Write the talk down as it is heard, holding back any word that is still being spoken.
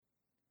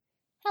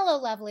Hello,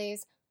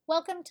 lovelies.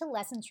 Welcome to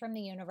Lessons from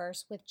the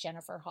Universe with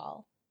Jennifer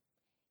Hall.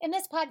 In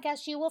this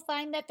podcast, you will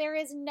find that there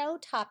is no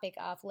topic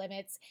off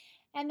limits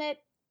and that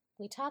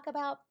we talk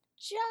about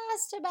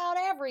just about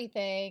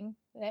everything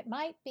that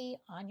might be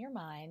on your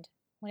mind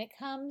when it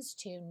comes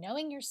to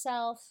knowing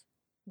yourself,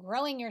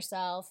 growing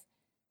yourself,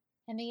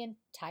 and the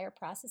entire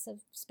process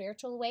of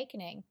spiritual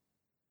awakening.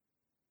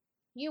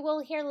 You will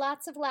hear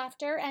lots of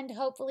laughter and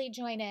hopefully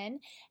join in,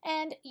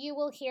 and you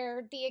will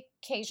hear the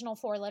occasional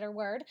four-letter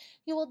word.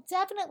 You will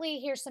definitely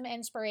hear some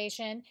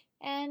inspiration,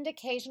 and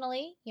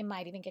occasionally you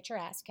might even get your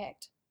ass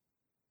kicked.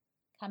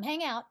 Come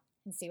hang out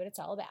and see what it's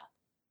all about.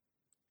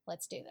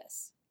 Let's do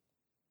this.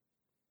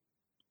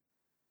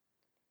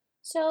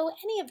 So,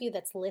 any of you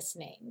that's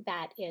listening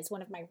that is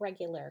one of my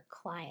regular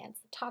clients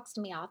that talks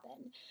to me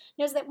often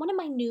knows that one of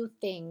my new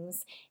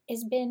things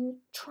has been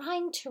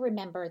trying to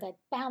remember that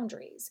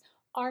boundaries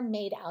are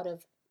made out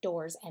of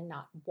doors and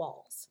not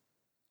walls.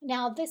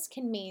 Now, this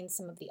can mean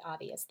some of the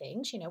obvious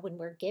things. When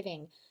we're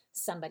giving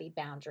somebody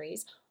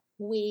boundaries,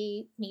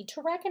 we need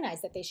to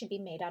recognize that they should be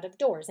made out of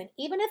doors. And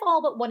even if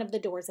all but one of the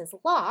doors is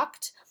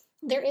locked,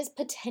 there is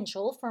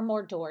potential for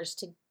more doors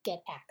to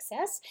get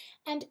access,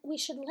 and we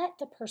should let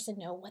the person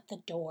know what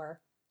the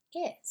door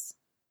is.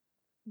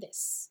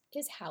 This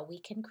is how we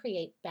can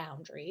create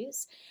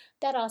boundaries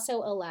that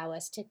also allow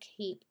us to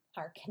keep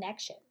our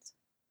connections.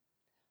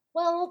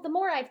 Well, the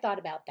more I've thought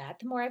about that,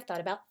 the more I've thought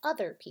about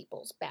other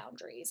people's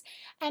boundaries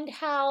and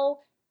how,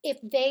 if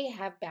they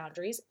have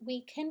boundaries,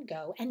 we can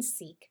go and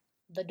seek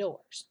the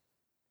doors.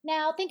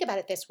 Now, think about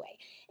it this way.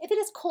 If it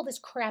is cold as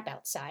crap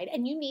outside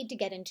and you need to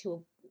get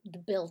into the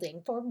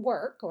building for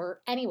work or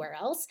anywhere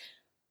else,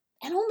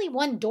 and only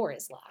one door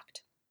is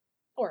locked,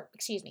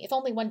 if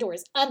only one door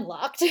is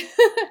unlocked,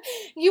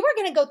 you are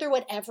going to go through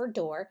whatever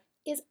door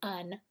is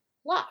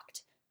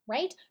unlocked.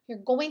 Right? You're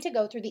going to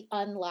go through the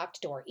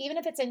unlocked door, even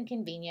if it's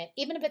inconvenient,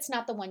 even if it's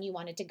not the one you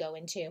wanted to go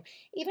into,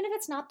 even if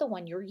it's not the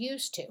one you're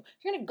used to.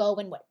 You're going to go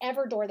in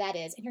whatever door that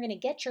is, and you're going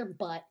to get your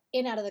butt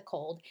in out of the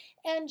cold,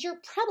 and you're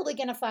probably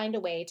going to find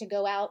a way to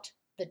go out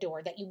the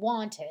door that you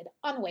wanted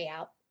on the way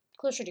out,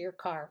 closer to your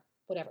car,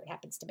 whatever it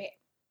happens to be.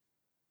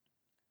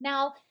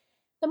 Now,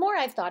 the more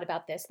I've thought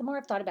about this, the more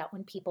I've thought about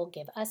when people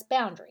give us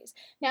boundaries.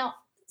 Now,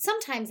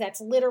 sometimes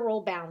that's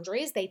literal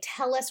boundaries. They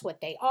tell us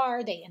what they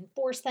are, they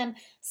enforce them.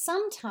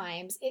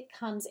 Sometimes it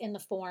comes in the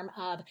form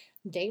of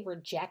they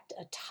reject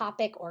a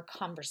topic or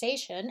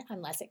conversation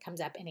unless it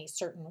comes up in a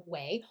certain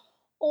way.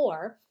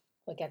 Or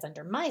what gets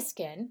under my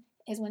skin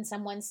is when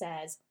someone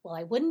says, well,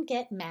 I wouldn't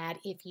get mad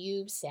if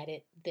you said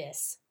it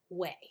this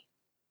way.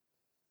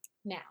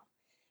 Now,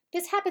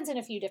 this happens in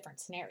a few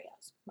different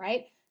scenarios,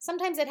 right?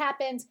 Sometimes it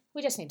happens,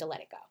 we just need to let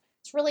it go.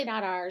 It's really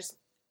not ours,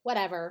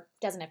 whatever,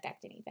 doesn't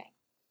affect anything.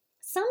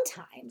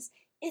 Sometimes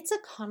it's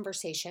a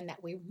conversation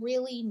that we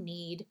really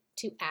need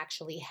to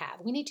actually have.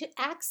 We need to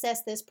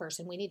access this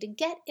person. We need to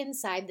get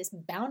inside this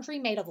boundary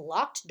made of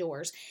locked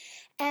doors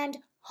and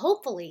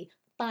hopefully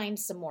find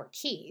some more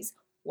keys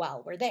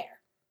while we're there.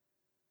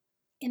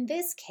 In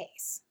this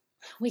case,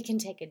 we can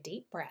take a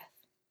deep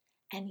breath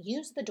and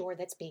use the door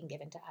that's being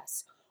given to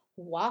us.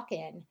 Walk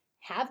in,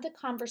 have the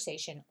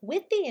conversation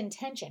with the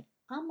intention,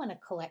 I'm going to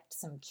collect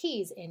some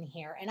keys in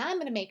here, and I'm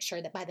going to make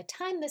sure that by the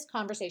time this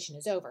conversation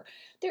is over,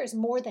 there is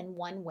more than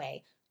one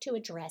way to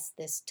address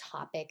this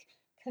topic,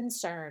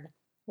 concern,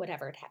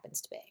 whatever it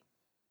happens to be.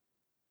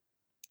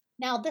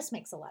 Now, this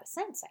makes a lot of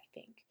sense, I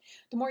think.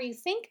 The more you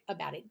think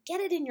about it,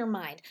 get it in your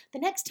mind. The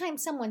next time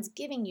someone's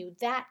giving you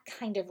that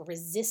kind of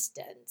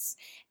resistance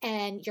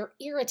and you're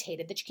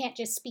irritated that you can't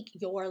just speak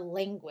your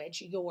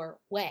language your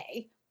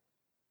way,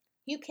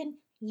 you can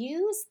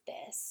use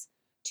this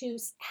to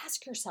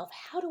ask yourself,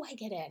 how do I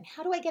get in?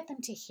 How do I get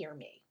them to hear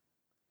me?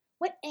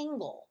 What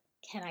angle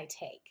can I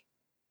take?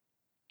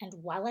 And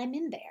while I'm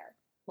in there,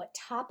 what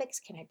topics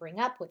can I bring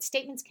up? What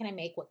statements can I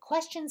make? What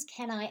questions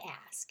can I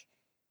ask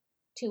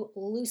to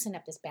loosen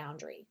up this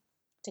boundary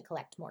to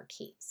collect more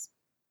keys?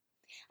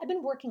 I've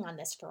been working on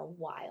this for a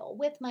while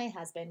with my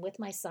husband, with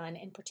my son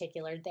in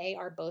particular. They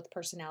are both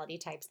personality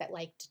types that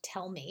like to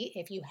tell me,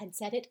 if you had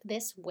said it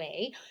this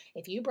way,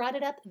 if you brought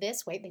it up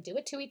this way, they do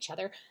it to each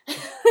other,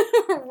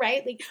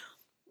 right?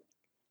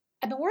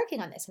 I've been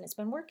working on this and it's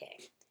been working.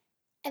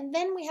 And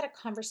then we had a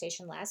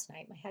conversation last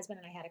night. My husband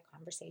and I had a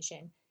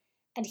conversation,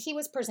 and he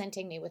was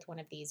presenting me with one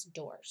of these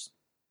doors.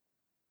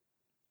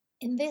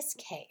 In this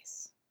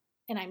case,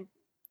 and I'm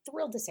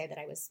thrilled to say that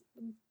I was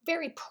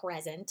very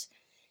present.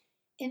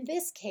 In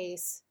this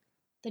case,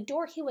 the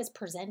door he was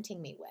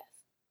presenting me with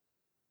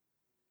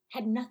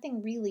had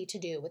nothing really to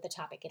do with the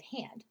topic at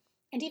hand.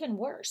 And even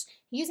worse,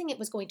 using it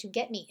was going to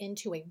get me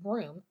into a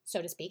room,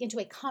 so to speak, into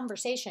a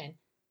conversation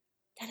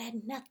that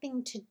had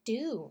nothing to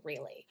do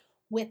really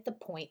with the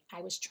point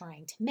I was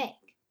trying to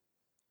make,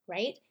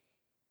 right?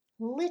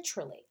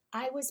 Literally,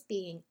 I was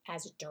being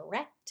as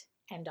direct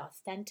and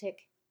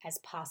authentic as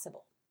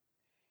possible.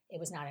 It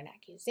was not an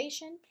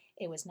accusation.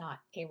 It was not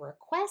a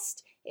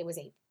request. It was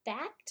a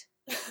fact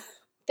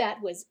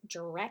that was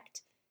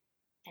direct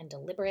and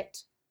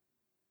deliberate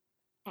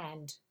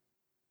and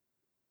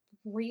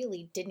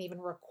really didn't even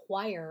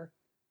require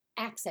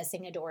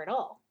accessing a door at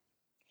all.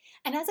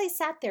 And as I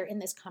sat there in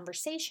this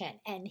conversation,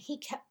 and he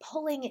kept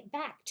pulling it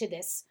back to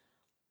this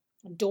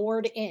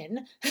doored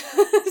in,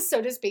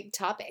 so to speak,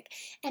 topic,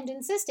 and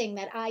insisting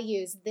that I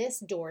use this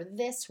door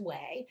this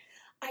way,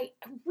 I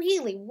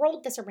really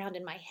rolled this around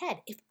in my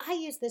head. If I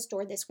use this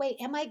door this way,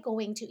 am I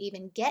going to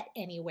even get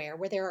anywhere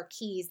where there are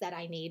keys that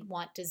I need,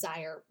 want,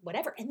 desire,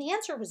 whatever? And the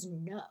answer was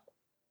no.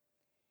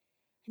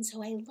 And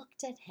so I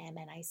looked at him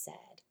and I said,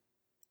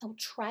 I'll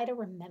try to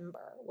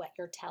remember what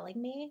you're telling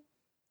me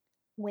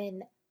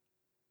when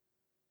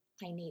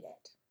I need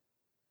it.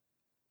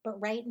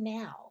 But right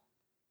now,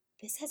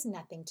 this has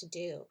nothing to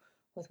do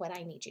with what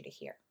I need you to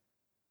hear.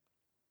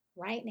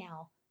 Right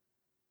now,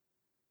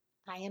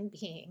 I am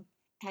being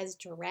as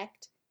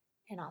direct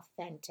and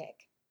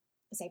authentic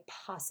as I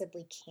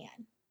possibly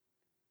can.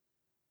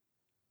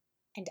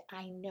 And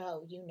I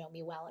know you know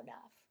me well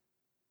enough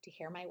to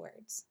hear my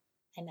words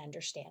and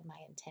understand my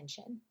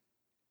intention.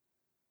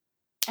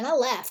 And I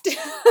left.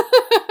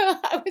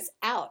 I was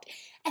out.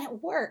 And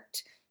it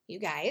worked, you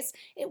guys.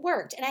 It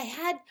worked. And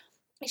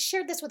I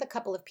shared this with a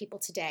couple of people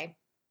today.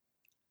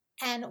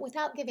 And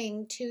without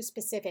giving too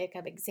specific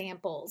of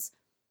examples,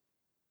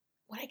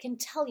 what I can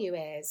tell you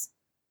is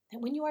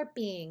that when you are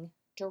being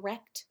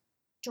direct,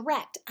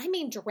 I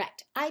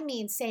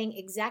mean saying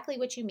exactly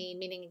what you mean,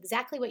 meaning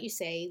exactly what you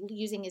say,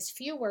 using as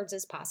few words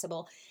as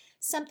possible.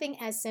 Something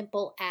as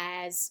simple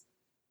as,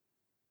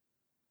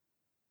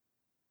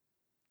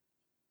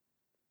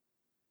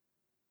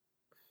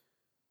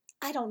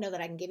 I don't know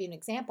that I can give you an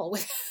example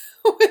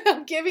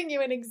without giving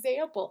you an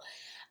example.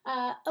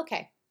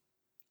 Okay,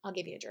 I'll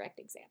give you a direct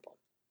example.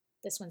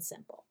 This one's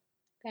simple.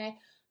 Okay,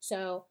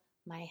 so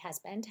my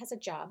husband has a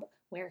job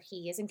where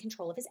he is in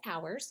control of his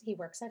hours. He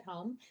works at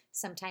home.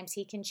 Sometimes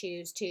he can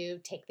choose to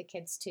take the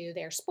kids to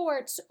their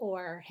sports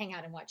or hang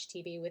out and watch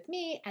TV with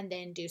me and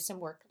then do some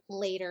work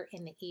later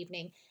in the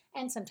evening.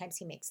 And sometimes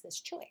he makes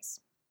this choice.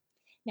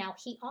 Now,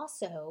 he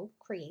also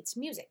creates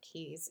music.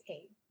 He's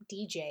a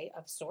DJ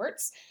of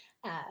sorts,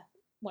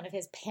 one of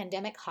his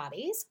pandemic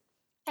hobbies.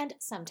 And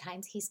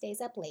sometimes he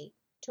stays up late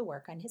to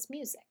work on his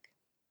music.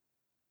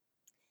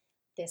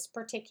 This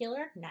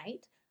particular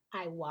night,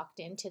 I walked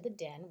into the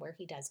den where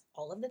he does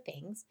all of the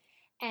things,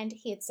 and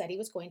he had said he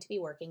was going to be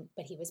working,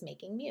 but he was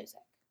making music.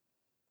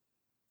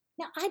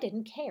 Now, I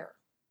didn't care.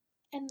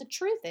 And the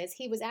truth is,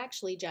 he was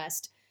actually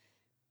just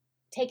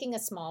taking a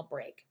small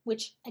break,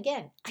 which,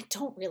 again, I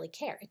don't really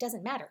care. It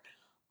doesn't matter.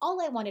 All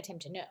I wanted him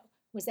to know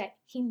was that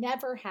he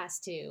never has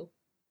to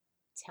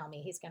tell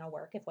me he's going to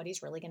work if what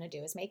he's really going to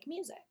do is make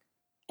music.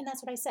 And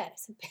that's what I said.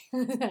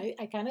 I said,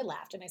 I kind of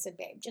laughed and I said,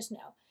 babe, just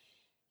know,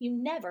 you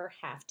never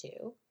have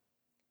to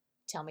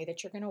tell me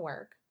that you're going to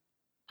work.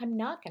 I'm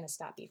not going to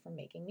stop you from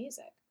making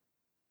music.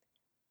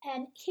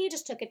 And he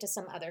just took it to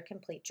some other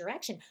complete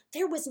direction.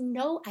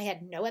 I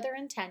had no other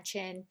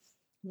intention,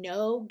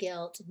 no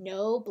guilt,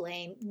 no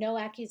blame, no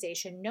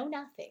accusation, no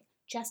nothing,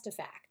 just a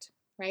fact,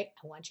 right?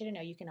 I want you to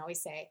know you can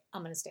always say,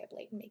 I'm going to stay up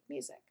late and make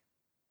music.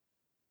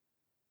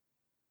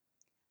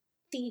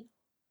 The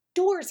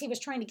doors he was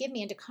trying to give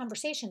me into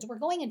conversations were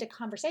going into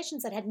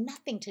conversations that had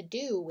nothing to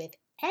do with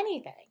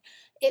anything.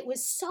 It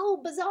was so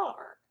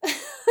bizarre,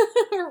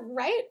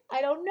 right?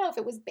 I don't know if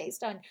it was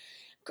based on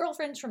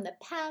girlfriends from the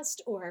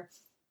past or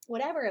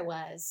whatever it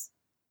was.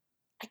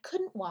 I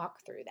couldn't walk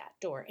through that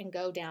door and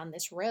go down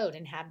this road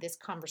and have this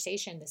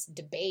conversation, this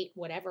debate,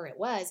 whatever it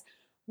was,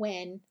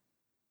 when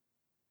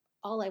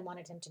all I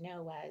wanted him to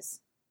know was,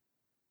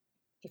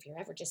 if you're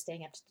ever just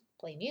staying up to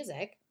play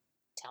music,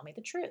 tell me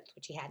the truth,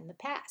 which he had in the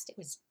past. It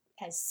was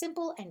as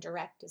simple and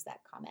direct as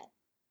that comment.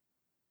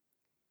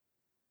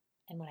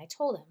 And when I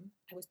told him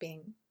I was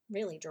being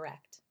really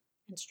direct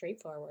and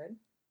straightforward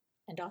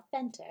and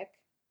authentic,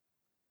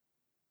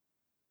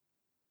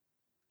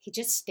 he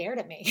just stared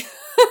at me,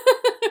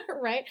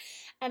 right?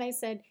 And I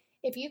said,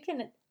 if you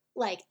can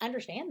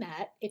understand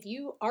that, if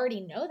you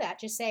already know that,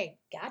 just say,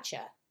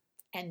 gotcha.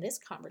 And this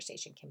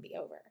conversation can be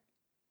over.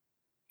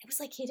 It was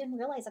like he didn't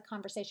realize a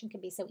conversation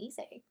could be so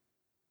easy.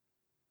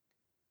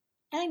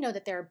 And I know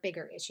that there are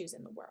bigger issues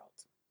in the world,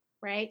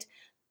 right?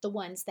 The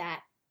ones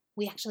that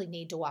we actually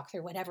need to walk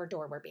through whatever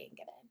door we're being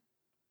given,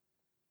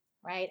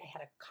 right? I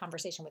had a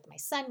conversation with my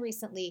son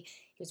recently.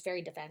 He was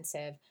very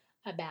defensive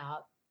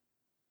about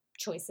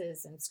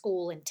choices in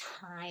school and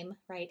time,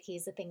 right?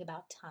 He's the thing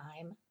about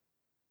time.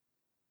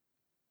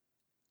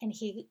 And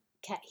he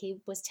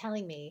was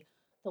telling me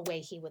the way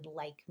he would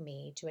like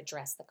me to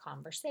address the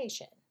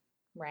conversation,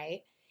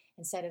 right?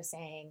 Instead of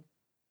saying,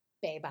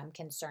 babe, I'm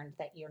concerned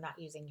that you're not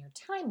using your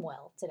time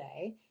well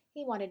today,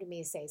 he wanted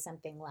me to say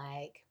something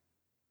like,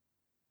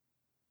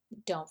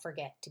 don't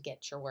forget to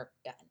get your work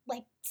done.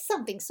 Like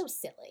something so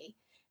silly.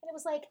 And it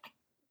was like,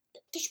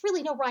 there's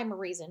really no rhyme or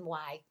reason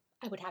why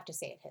I would have to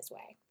say it his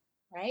way,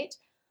 right?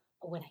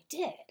 But when I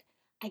did,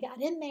 I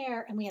got in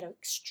there and we had an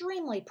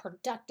extremely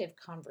productive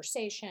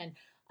conversation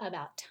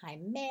about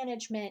time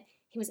management.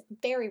 He was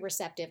very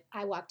receptive.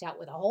 I walked out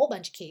with a whole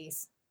bunch of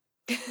keys.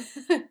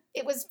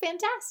 It was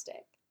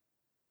fantastic.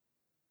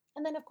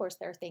 And then, of course,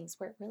 there are things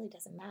where it really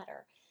doesn't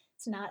matter.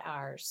 It's not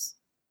ours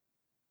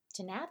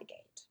to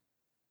navigate,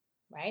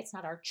 right? It's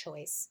not our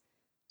choice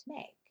to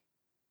make.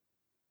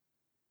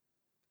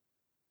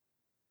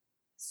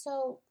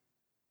 So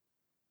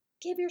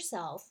give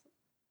yourself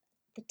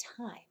the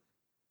time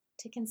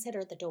to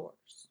consider the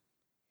doors.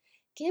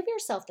 Give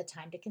yourself the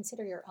time to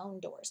consider your own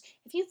doors.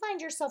 If you find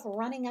yourself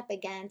running up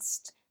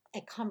against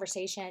a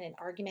conversation, an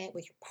argument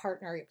with your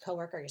partner, your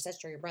coworker, your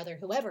sister, your brother,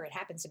 whoever it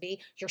happens to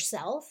be,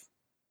 yourself,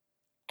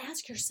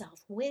 ask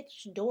yourself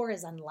which door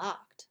is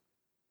unlocked.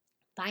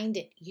 Find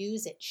it,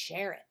 use it,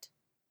 share it,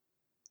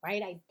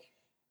 right? I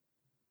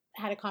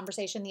had a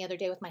conversation the other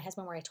day with my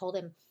husband where I told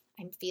him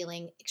I'm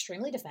feeling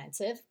extremely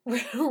defensive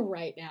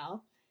right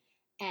now.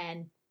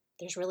 And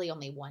there's really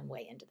only one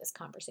way into this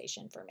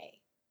conversation for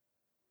me.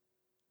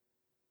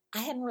 I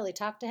hadn't really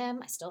talked to him.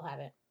 I still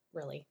haven't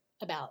really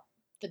about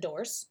the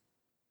doors,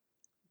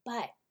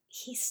 but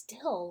he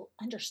still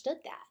understood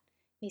that.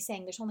 He's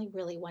saying there's only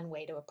really one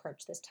way to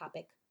approach this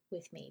topic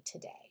with me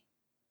today.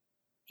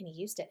 And he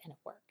used it and it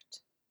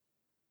worked.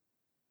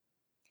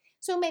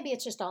 So maybe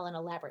it's just all an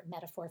elaborate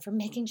metaphor for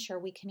making sure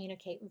we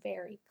communicate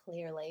very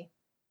clearly.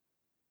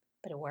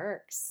 But it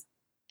works.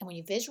 And when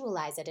you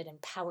visualize it, it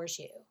empowers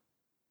you.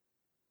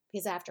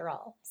 Because after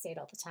all, I say it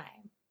all the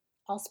time,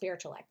 all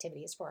spiritual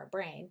activity is for our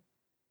brain.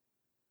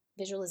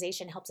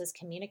 Visualization helps us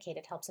communicate,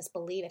 it helps us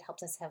believe, it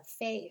helps us have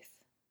faith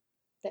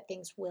that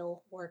things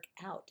will work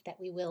out, that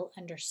we will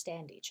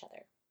understand each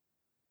other.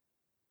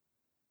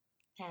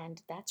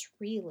 And that's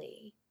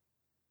really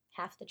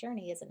half the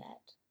journey, isn't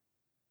it?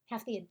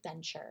 Half the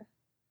adventure.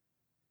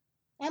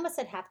 I almost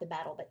said half the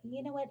battle, but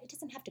you know what? It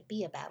doesn't have to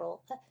be a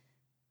battle.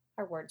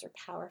 Our words are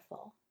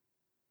powerful.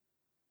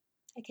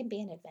 It can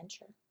be an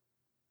adventure.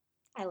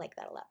 I like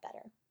that a lot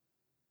better.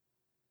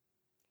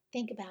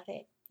 Think about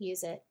it,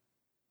 use it.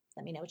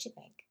 Let me know what you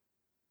think.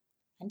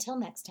 Until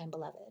next time,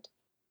 beloved,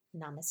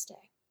 namaste.